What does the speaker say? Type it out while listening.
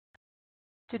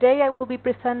Today I will be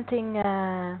presenting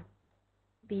the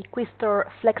Quistor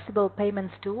Flexible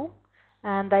Payments tool,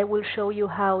 and I will show you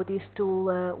how this tool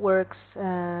works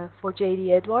for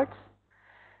JD Edwards.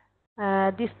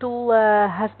 This tool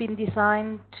has been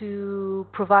designed to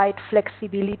provide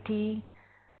flexibility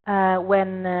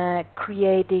when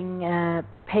creating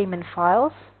payment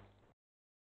files.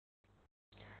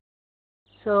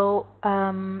 So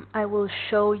I will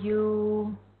show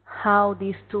you how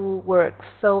this tool works.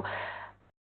 So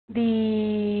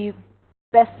the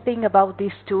best thing about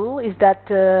this tool is that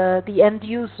the end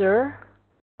user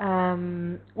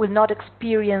will not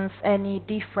experience any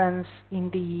difference in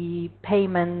the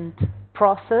payment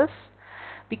process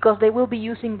because they will be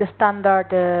using the standard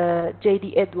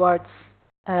JD Edwards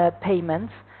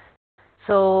payments.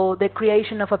 So the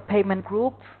creation of a payment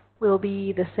group will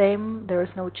be the same. There is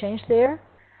no change there.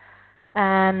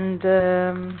 And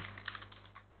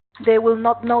they will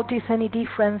not notice any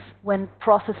difference when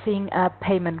processing a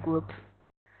payment group.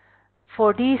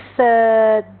 For this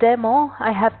demo,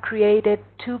 I have created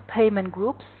two payment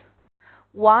groups.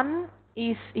 One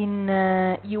is in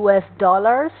US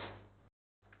dollars,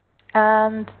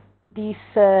 and this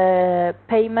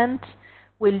payment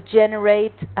will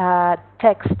generate a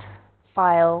text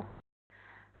file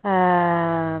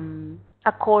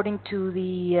according to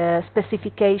the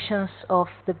specifications of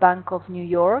the Bank of New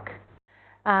York.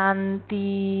 And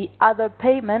the other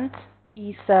payment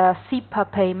is a SEPA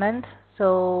payment,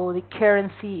 so the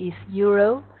currency is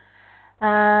euro,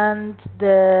 and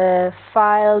the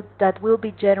file that will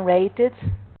be generated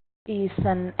is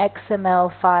an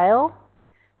XML file,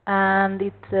 and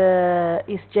it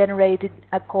is generated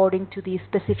according to the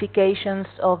specifications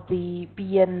of the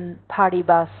BN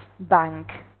Paribas Bank.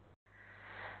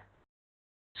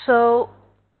 So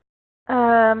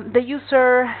the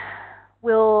user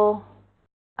will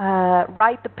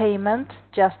write the payment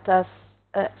just as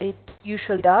it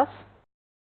usually does,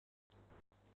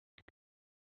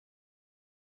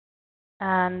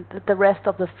 and the rest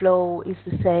of the flow is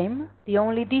the same. The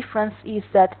only difference is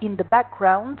that in the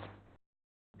background,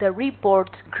 the report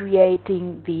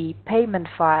creating the payment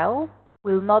file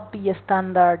will not be a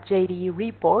standard JDE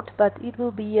report, but it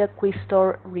will be a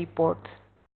Quistor report.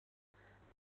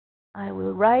 I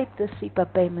will write the SEPA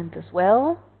payment as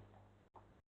well.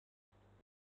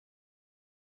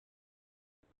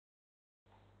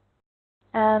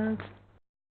 And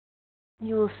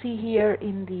you will see here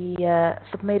in the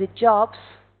submitted jobs,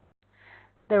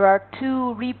 there are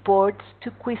two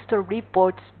Quistor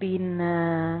reports being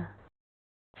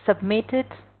submitted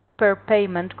per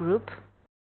payment group.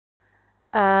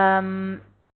 The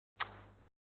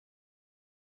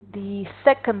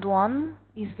second one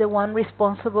is the one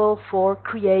responsible for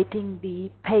creating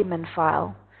the payment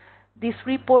file. This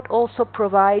report also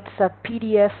provides a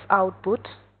PDF output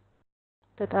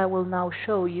that I will now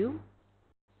show you.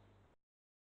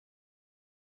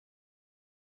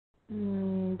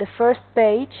 The first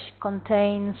page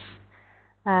contains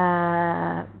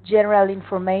general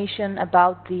information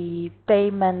about the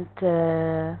payment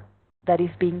that is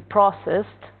being processed.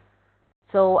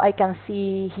 So I can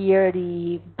see here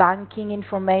the banking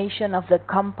information of the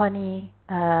company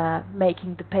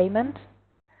making the payment.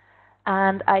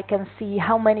 And I can see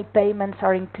how many payments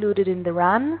are included in the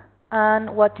run and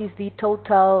what is the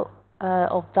total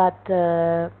of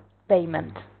that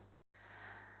payment.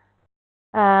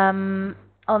 On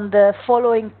the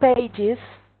following pages,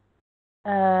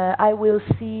 I will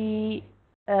see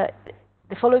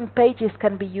the following pages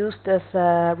can be used as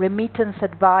remittance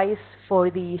advice for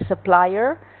the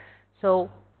supplier. So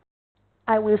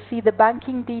I will see the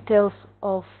banking details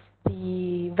of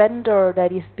the vendor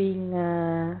that is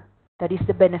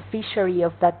the beneficiary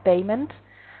of that payment,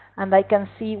 and I can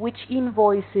see which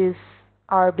invoices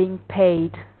are being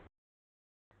paid.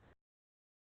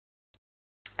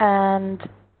 And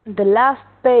the last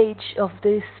page of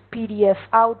this PDF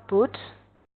output,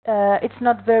 it's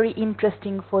not very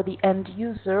interesting for the end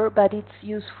user, but it's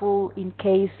useful in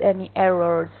case any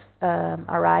errors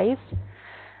arise.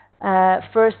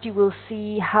 First, you will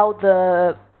see how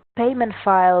the payment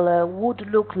file would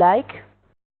look like,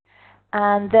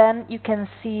 and then you can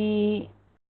see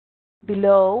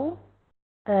below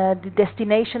the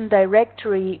destination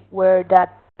directory where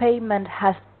that payment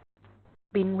has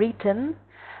been written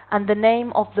and the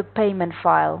name of the payment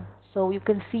file. So you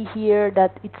can see here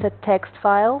that it's a text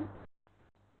file.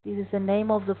 This is the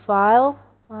name of the file,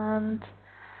 and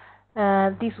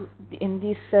in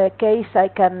this case I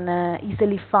can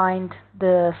easily find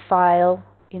the file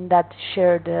in that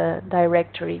shared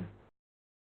directory.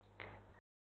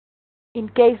 In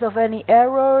case of any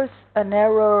errors, an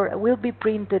error will be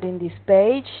printed in this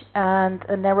page and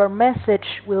an error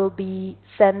message will be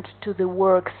sent to the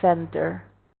work center.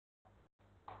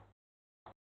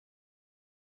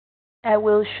 I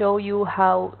will show you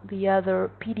how the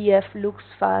other PDF looks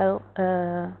file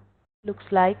looks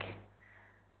like.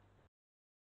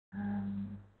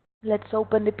 Let's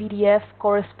open the PDF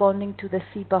corresponding to the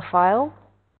SIPA file.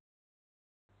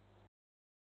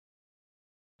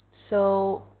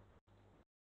 So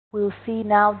we'll see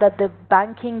now that the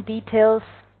banking details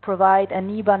provide an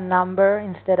IBAN number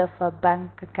instead of a bank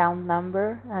account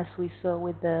number, as we saw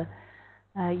with the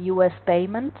US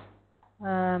payment.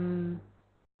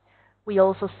 We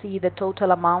also see the total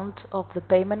amount of the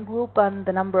payment group and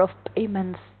the number of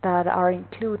payments that are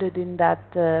included in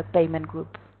that payment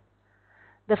group.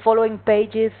 The following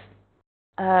pages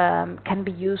can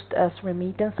be used as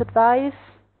remittance advice,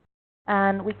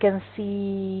 and we can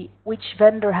see which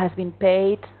vendor has been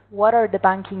paid, what are the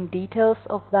banking details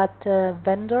of that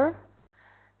vendor,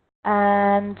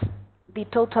 and the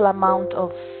total amount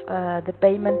of the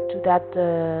payment to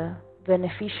that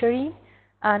beneficiary,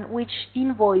 and which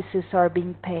invoices are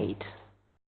being paid.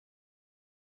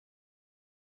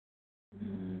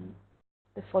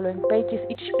 The following pages,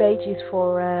 each page is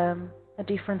for a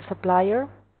different supplier.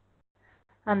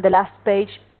 And the last page,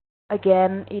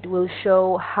 again, it will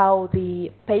show how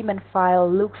the payment file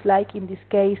looks like. In this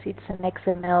case, it's an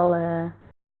XML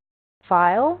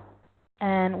file.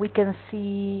 And we can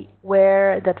see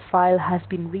where that file has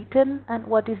been written and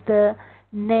what is the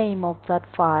name of that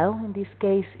file. In this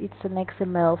case, it's an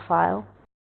XML file.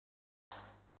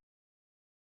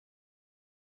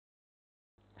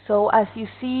 So as you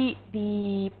see,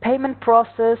 the payment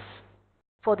process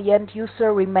for the end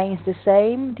user remains the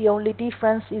same. The only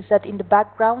difference is that in the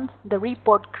background, the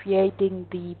report creating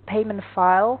the payment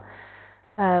file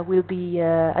will be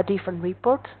a different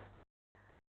report.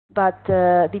 But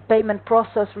the payment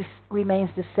process remains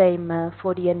the same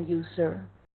for the end user.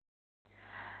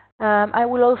 I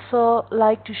will also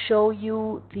like to show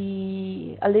you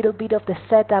a little bit of the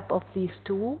setup of this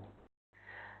tool.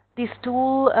 This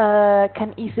tool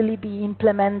can easily be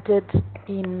implemented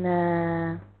in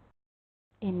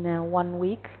 1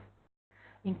 week,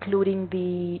 including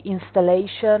the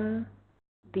installation,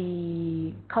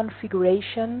 the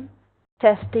configuration,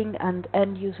 testing, and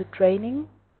end-user training.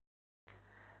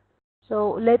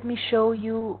 So let me show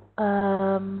you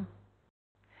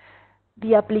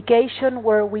the application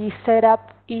where we set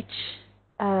up each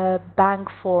bank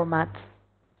format.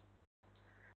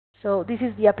 So this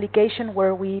is the application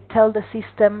where we tell the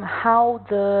system how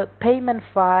the payment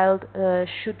file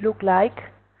should look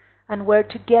like and where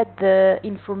to get the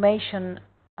information,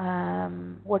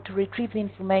 where to retrieve the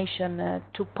information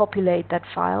to populate that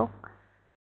file.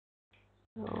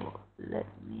 So let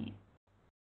me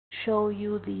show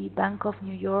you the Bank of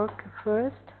New York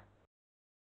first.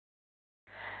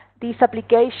 This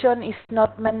application is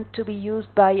not meant to be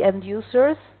used by end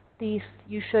users. This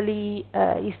usually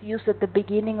is used at the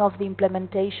beginning of the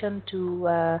implementation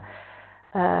to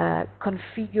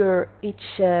configure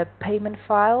each payment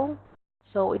file.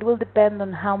 So it will depend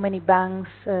on how many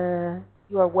banks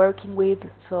you are working with.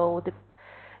 So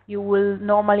you will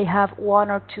normally have 1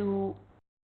 or 2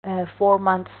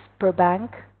 formats per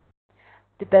bank,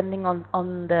 depending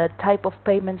on the type of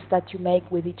payments that you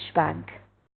make with each bank.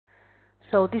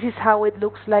 So this is how it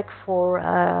looks like for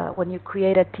when you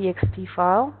create a TXT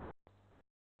file.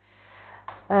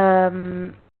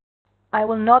 I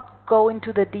will not go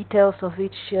into the details of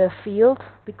each field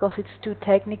because it's too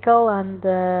technical,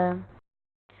 and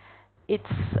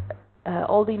it's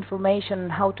all the information on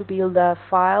how to build a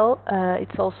file.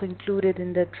 It's also included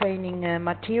in the training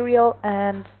material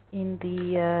and in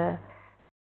the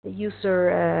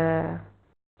user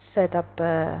setup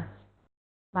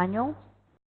manual.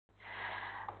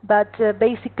 But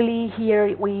basically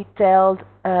here we tell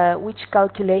which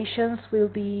calculations will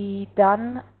be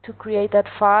done to create that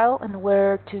file and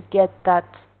where to get that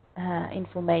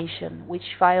information,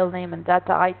 which file name and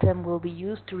data item will be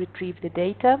used to retrieve the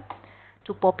data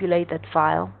to populate that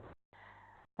file.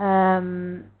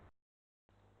 And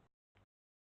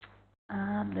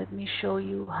let me show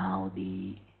you how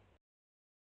the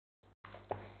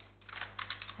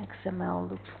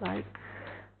XML looks like.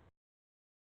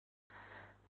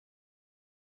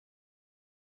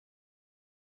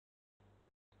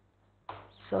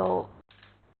 So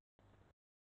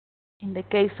in the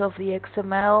case of the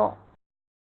XML,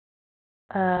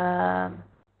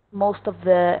 most of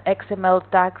the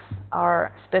XML tags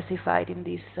are specified in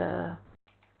this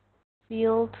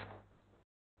field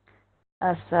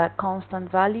as a constant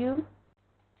value.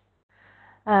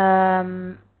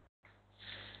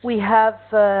 We have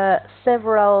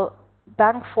several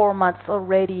bank formats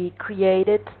already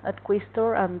created at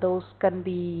Quistor, and those can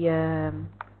be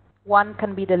one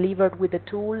can be delivered with the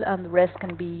tool, and the rest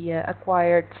can be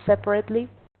acquired separately,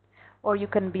 or you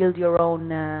can build your own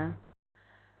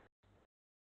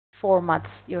formats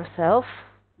yourself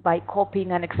by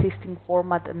copying an existing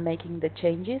format and making the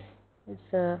changes.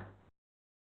 It's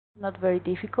not very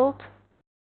difficult.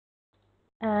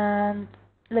 And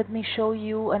let me show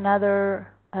you another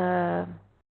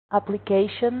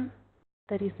application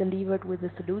that is delivered with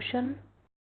the solution.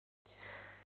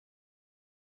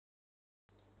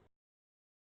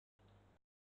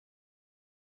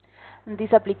 In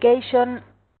this application,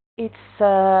 it's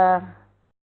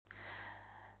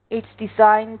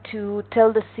designed to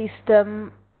tell the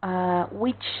system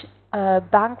which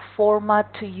bank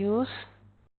format to use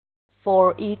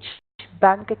for each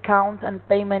bank account and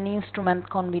payment instrument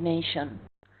combination.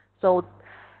 So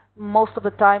most of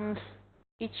the times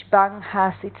each bank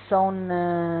has its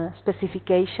own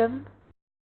specification,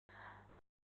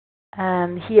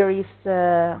 and here is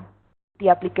the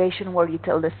application where you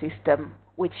tell the system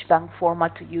which bank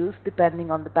format to use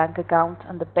depending on the bank account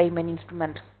and the payment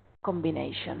instrument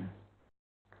combination.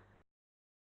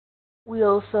 We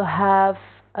also have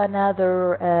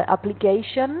another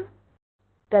application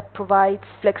that provides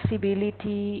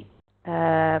flexibility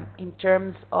in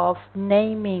terms of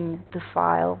naming the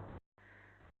file.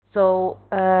 So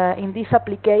in this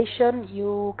application,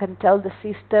 you can tell the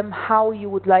system how you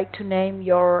would like to name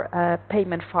your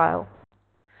payment file.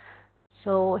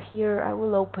 So here I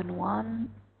will open one.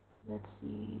 Let's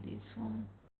see this one.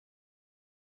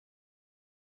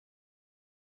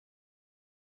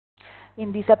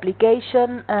 In this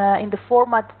application, in the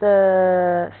format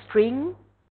the string,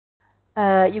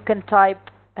 you can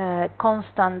type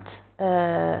constant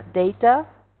data,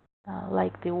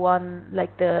 like the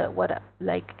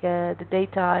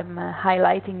data I'm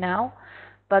highlighting now.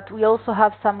 But we also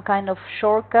have some kind of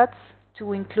shortcuts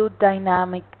to include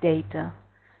dynamic data.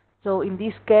 So in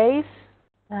this case,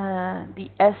 the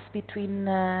S between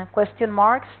question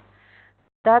marks,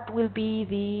 that will be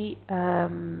the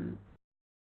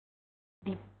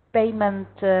payment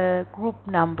group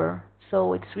number.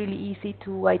 So it's really easy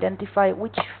to identify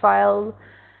which file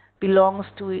belongs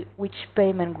to which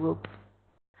payment group.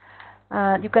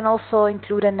 You can also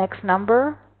include a next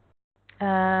number,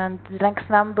 and the next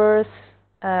numbers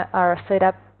are set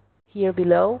up here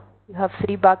below. You have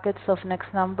 3 buckets of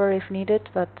next number if needed,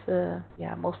 but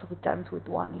yeah, most of the times with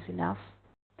 1 is enough.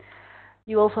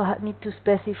 You also need to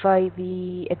specify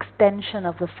the extension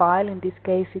of the file. In this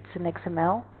case, it's an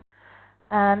XML.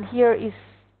 And here is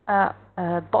a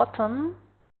button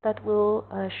that will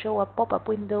show a pop-up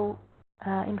window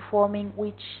informing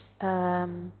which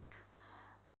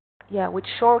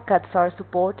shortcuts are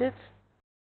supported.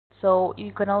 So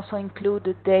you can also include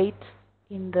the date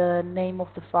in the name of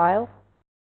the file,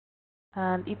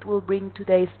 and it will bring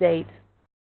today's date.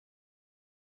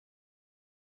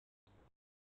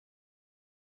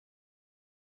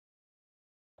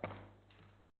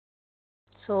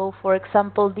 So for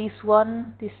example, this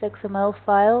XML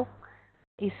file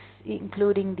is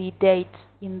including the date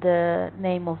in the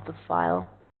name of the file.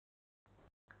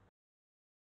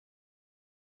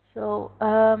 So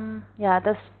yeah,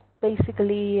 that's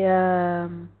basically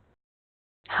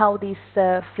how these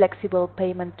flexible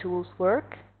payment tools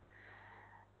work.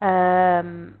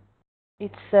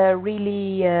 It's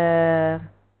really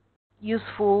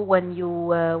useful when you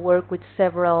work with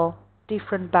several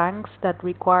different banks that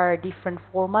require different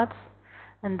formats,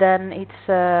 and then it's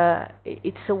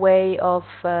a way of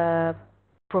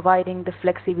providing the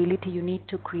flexibility you need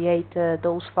to create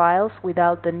those files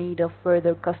without the need of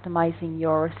further customizing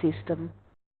your system.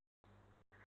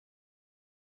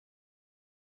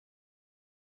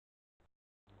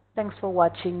 Thanks for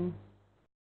watching.